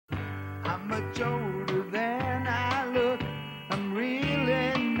much older than I look. I'm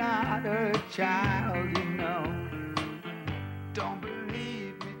really not a child, you know. Don't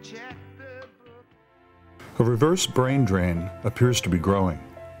believe me, check the book. A reverse brain drain appears to be growing.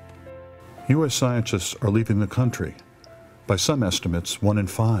 U.S. scientists are leaving the country, by some estimates 1 in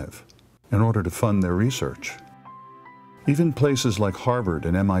 5, in order to fund their research. Even places like Harvard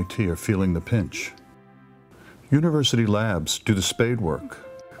and MIT are feeling the pinch. University labs do the spade work.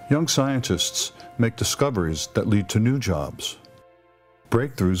 Young scientists make discoveries that lead to new jobs,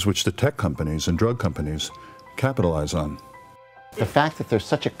 breakthroughs which the tech companies and drug companies capitalize on. The fact that there's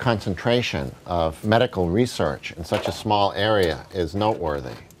such a concentration of medical research in such a small area is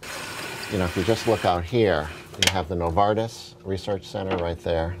noteworthy. You know, if you just look out here, you have the Novartis Research Center right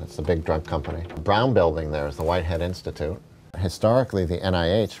there. That's the big drug company. The brown building there is the Whitehead Institute. Historically, the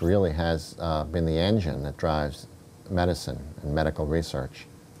NIH really has been the engine that drives medicine and medical research.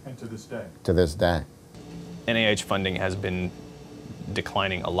 And to this day? To this day. NIH funding has been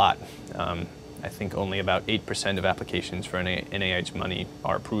declining a lot. I think only about 8% of applications for NIH money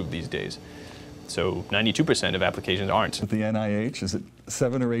are approved these days. So 92% of applications aren't. At the NIH, is it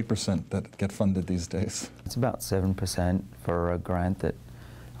 7 or 8% that get funded these days? It's about 7% for a grant that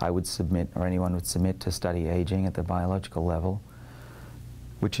I would submit, or anyone would submit, to study aging at the biological level,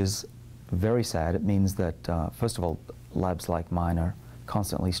 which is very sad. It means that, first of all, labs like mine are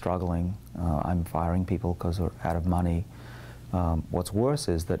constantly struggling. I'm firing people because we're out of money. What's worse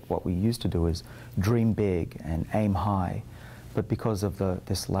is that what we used to do is dream big and aim high. But because of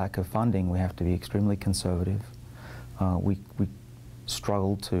this lack of funding, we have to be extremely conservative. We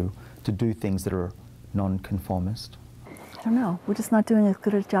struggle to do things that are non-conformist. I don't know. We're just not doing as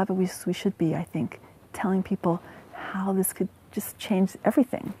good a job as we should be, I think, telling people how this could just change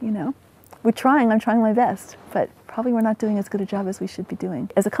everything, you know? We're trying, I'm trying my best, but probably we're not doing as good a job as we should be doing.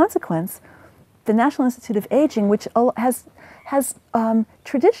 As a consequence, the National Institute of Aging, which has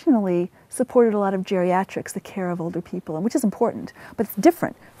traditionally supported a lot of geriatrics, the care of older people, and which is important, but it's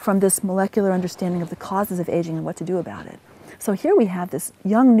different from this molecular understanding of the causes of aging and what to do about it. So here we have this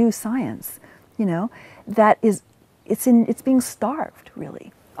young new science, you know, that is, it's being starved,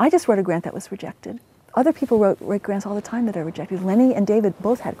 really. I just wrote a grant that was rejected. Other people write grants all the time that are rejected. Lenny and David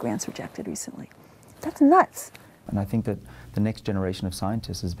both had grants rejected recently. That's nuts. And I think that the next generation of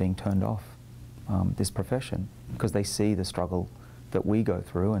scientists is being turned off this profession because they see the struggle that we go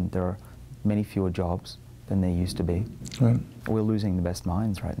through, and there are many fewer jobs than there used to be. Right. We're losing the best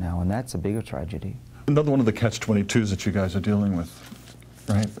minds right now, and that's a bigger tragedy. Another one of the catch-22s that you guys are dealing with,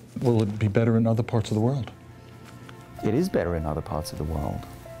 right? Will it be better in other parts of the world? It is better in other parts of the world.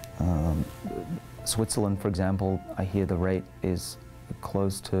 Switzerland, for example, I hear the rate is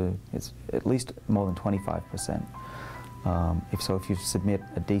close to, it's at least more than 25%. If you submit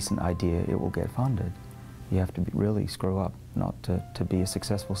a decent idea, it will get funded. You have to really screw up not to be a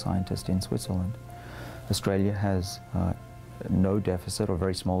successful scientist in Switzerland. Australia has no deficit or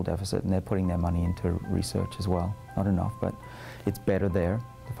very small deficit, and they're putting their money into research as well. Not enough, but it's better there.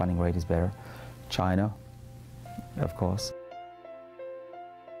 The funding rate is better. China, of course.